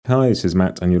Hi, this is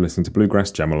Matt, and you're listening to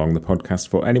Bluegrass Jam Along, the podcast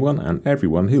for anyone and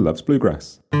everyone who loves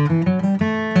bluegrass. Hey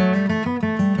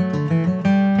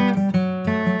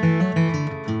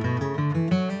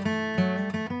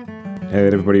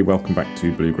everybody, welcome back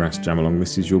to Bluegrass Jam Along.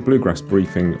 This is your Bluegrass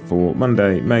Briefing for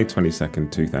Monday, May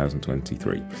 22nd,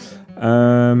 2023.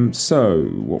 So,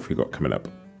 what have we got coming up?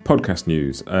 Podcast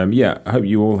news. I hope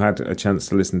you all had a chance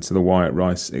to listen to the Wyatt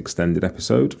Rice extended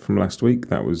episode from last week.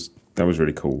 That was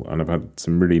really cool, and I've had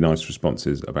some really nice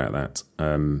responses about that.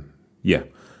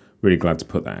 Really glad to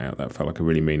put that out. That felt like a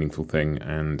really meaningful thing,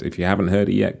 and if you haven't heard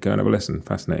it yet, go and have a listen.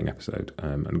 Fascinating episode,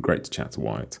 and great to chat to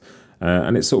Wyatt.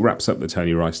 And it sort of wraps up the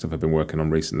Tony Rice stuff I've been working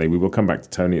on recently. We will come back to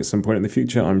Tony at some point in the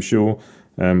future, I'm sure.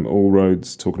 All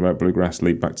roads talking about bluegrass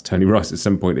lead back to Tony Rice at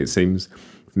some point, it seems,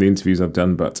 from the interviews I've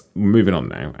done. But we're moving on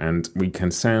now, and we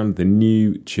can sound the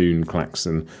new tune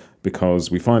klaxon because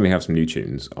we finally have some new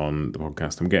tunes on the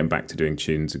podcast. I'm getting back to doing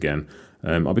tunes again.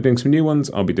 I'll be doing some new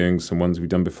ones. I'll be doing some ones we've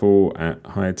done before at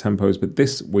higher tempos. But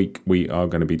this week we are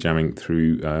going to be jamming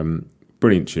through a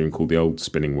brilliant tune called The Old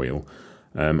Spinning Wheel.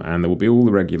 And there will be all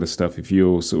the regular stuff. If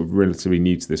you're sort of relatively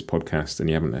new to this podcast and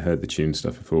you haven't heard the tune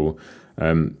stuff before,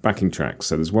 backing tracks.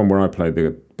 So there's one where I play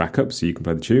the backup so you can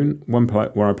play the tune, one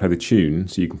where I play the tune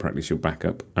so you can practice your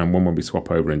backup, and one where we swap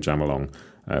over and jam along.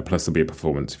 Plus there'll be a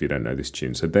performance if you don't know this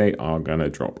tune. So they are going to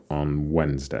drop on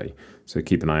Wednesday. So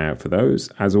keep an eye out for those.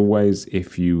 As always,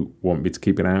 if you want me to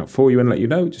keep an eye out for you and let you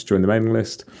know, just join the mailing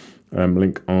list.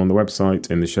 Link on the website,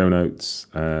 in the show notes,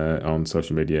 on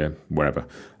social media, wherever.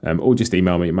 Or just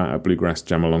email me,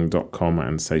 matt@bluegrassjamalong.com,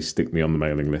 and say stick me on the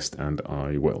mailing list, and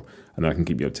I will. And I can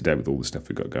keep you up to date with all the stuff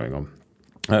we've got going on.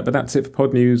 But that's it for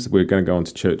pod news. We're going to go on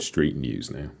to Church Street news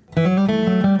now.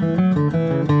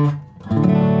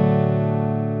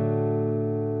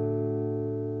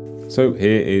 So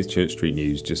here is Church Street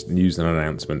news, just news and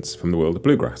announcements from the world of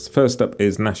bluegrass. First up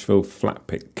is Nashville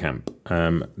Flatpick Camp.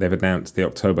 They've announced the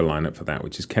October lineup for that,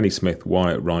 which is Kenny Smith,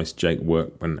 Wyatt Rice, Jake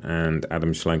Workman, and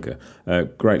Adam Schlenker.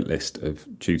 Great list of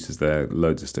tutors there,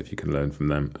 loads of stuff you can learn from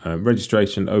them.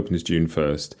 Registration opens June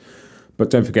 1st, but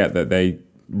don't forget that they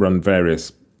run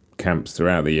various camps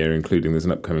throughout the year, including there's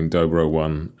an upcoming Dobro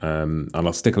one, and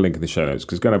I'll stick a link in the show notes,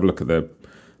 because go and have a look at the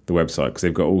website, because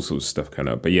they've got all sorts of stuff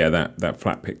coming up. But yeah, that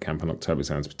flat pick camp in October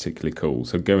sounds particularly cool.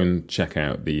 So go and check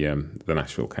out the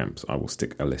Nashville camps. I will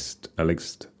stick a link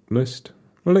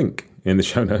in the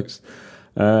show notes.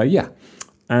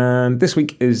 And this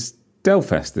week is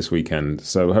Delfest this weekend,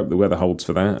 so I hope the weather holds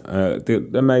for that.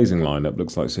 The amazing lineup,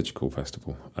 looks like such a cool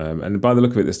festival. And by the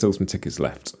look of it, there's still some tickets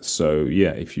left. So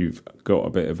yeah, if you've got a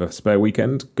bit of a spare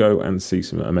weekend, go and see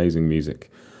some amazing music.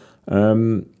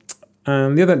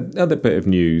 And the other bit of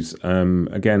news,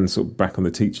 again, sort of back on the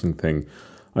teaching thing,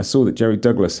 I saw that Jerry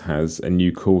Douglas has a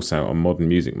new course out on Modern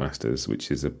Music Masters,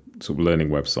 which is a sort of learning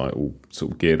website all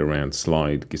sort of geared around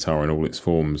slide guitar in all its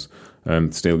forms,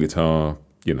 steel guitar,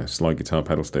 slide guitar,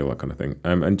 pedal steel, that kind of thing.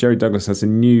 And Jerry Douglas has a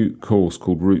new course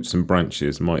called Roots and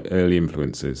Branches, My Early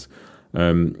Influences,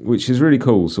 which is really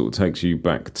cool, sort of takes you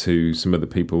back to some of the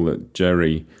people that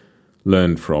Jerry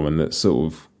learned from and that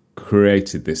sort of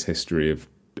created this history of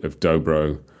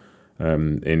dobro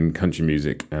in country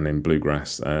music and in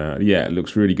bluegrass. It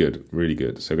looks really good, really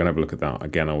good. So go and have a look at that.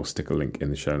 Again, I will stick a link in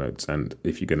the show notes. And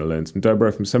if you're going to learn some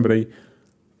dobro from somebody,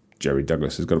 Jerry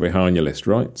Douglas has got to be high on your list,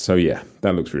 right? So yeah,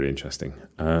 that looks really interesting.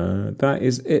 That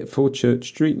is it for Church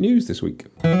Street news this week.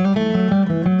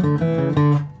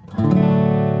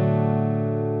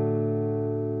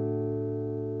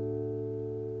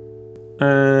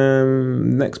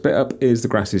 Next bit up is The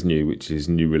Grass is New, which is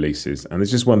new releases. And there's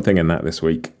just one thing in that this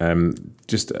week.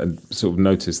 Just a sort of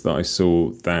notice that I saw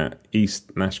that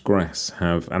East Nash Grass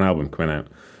have an album coming out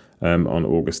on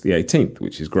August the 18th,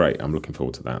 which is great. I'm looking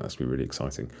forward to that. That's really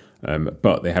exciting.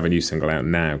 But they have a new single out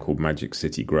now called Magic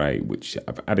City Grey, which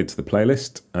I've added to the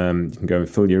playlist. You can go and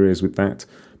fill your ears with that.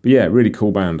 But yeah, really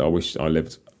cool band. I wish I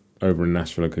lived over in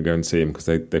Nashville and could go and see them, because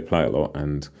they play a lot,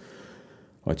 and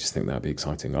I just think that'd be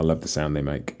exciting. I love the sound they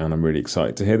make, and I'm really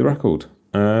excited to hear the record.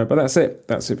 But that's it.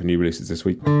 That's it for new releases this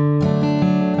week.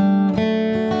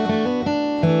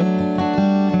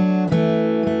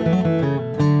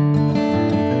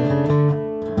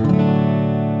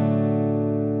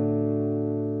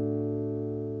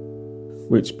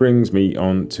 Which brings me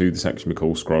on to the section we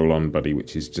call Scroll On Buddy,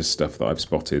 which is just stuff that I've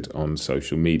spotted on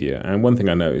social media. And one thing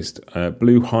I noticed,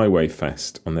 Blue Highway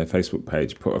Fest on their Facebook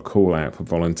page put a call out for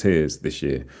volunteers this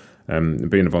year.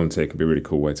 Being a volunteer can be a really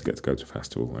cool way to go to a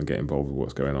festival and get involved with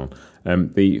what's going on.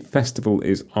 The festival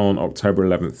is on October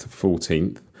 11th to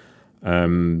 14th.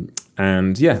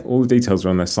 And yeah, all the details are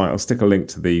on their site. I'll stick a link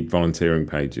to the volunteering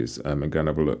pages and go and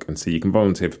have a look and see. You can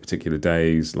volunteer for particular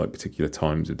days, like particular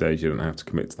times of days. You don't have to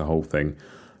commit to the whole thing.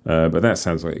 But that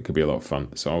sounds like it could be a lot of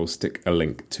fun. So I'll stick a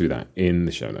link to that in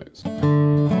the show notes.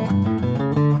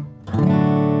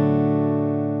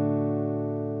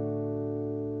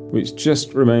 Which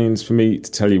just remains for me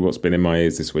to tell you what's been in my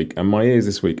ears this week. And my ears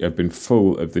this week have been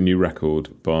full of the new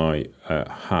record by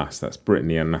Haas. That's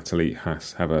Brittany and Natalie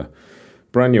Haas have a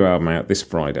brand new album out this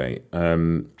Friday.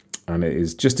 And it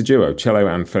is just a duo, cello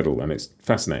and fiddle. And it's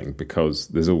fascinating because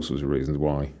there's all sorts of reasons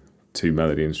why two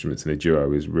melody instruments in a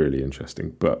duo is really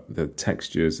interesting. But the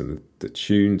textures and the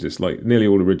tunes, it's like nearly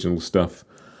all original stuff.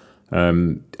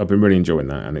 I've been really enjoying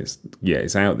that. And it's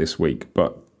out this week.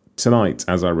 But tonight,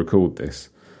 as I record this,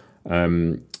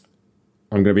 I'm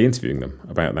going to be interviewing them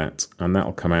about that, and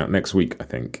that'll come out next week, I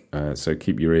think. So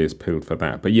keep your ears peeled for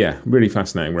that. But yeah, really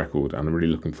fascinating record, and I'm really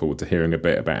looking forward to hearing a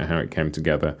bit about how it came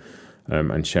together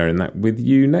and sharing that with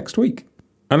you next week.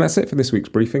 And that's it for this week's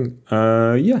briefing.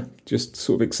 Just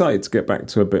sort of excited to get back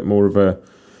to a bit more of a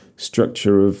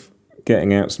structure of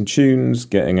getting out some tunes,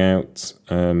 getting out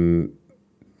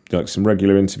like some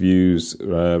regular interviews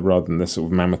rather than the sort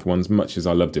of mammoth ones, much as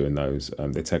I love doing those.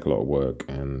 They take a lot of work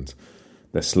and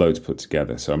they're slow to put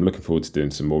together. So I'm looking forward to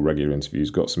doing some more regular interviews.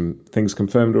 Got some things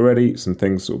confirmed already, some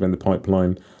things sort of in the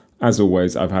pipeline. As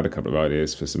always, I've had a couple of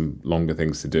ideas for some longer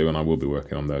things to do, and I will be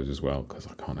working on those as well because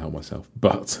I can't help myself.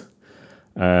 But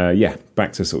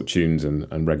back to sort of tunes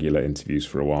and regular interviews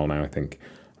for a while now, I think.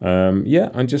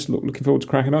 I'm just looking forward to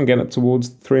cracking on, getting up towards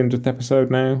the 300th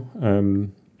episode now.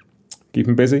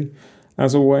 Keeping busy,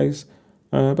 as always.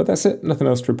 But that's it. Nothing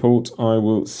else to report. I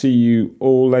will see you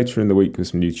all later in the week with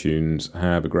some new tunes.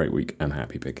 Have a great week and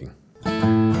happy picking.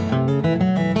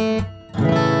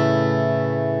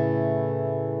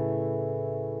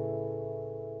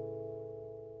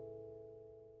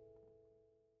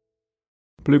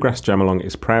 Bluegrass Jam-Along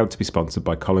is proud to be sponsored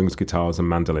by Collings Guitars and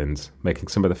Mandolins, making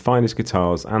some of the finest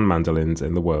guitars and mandolins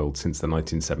in the world since the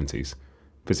 1970s.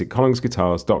 Visit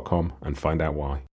collingsguitars.com and find out why.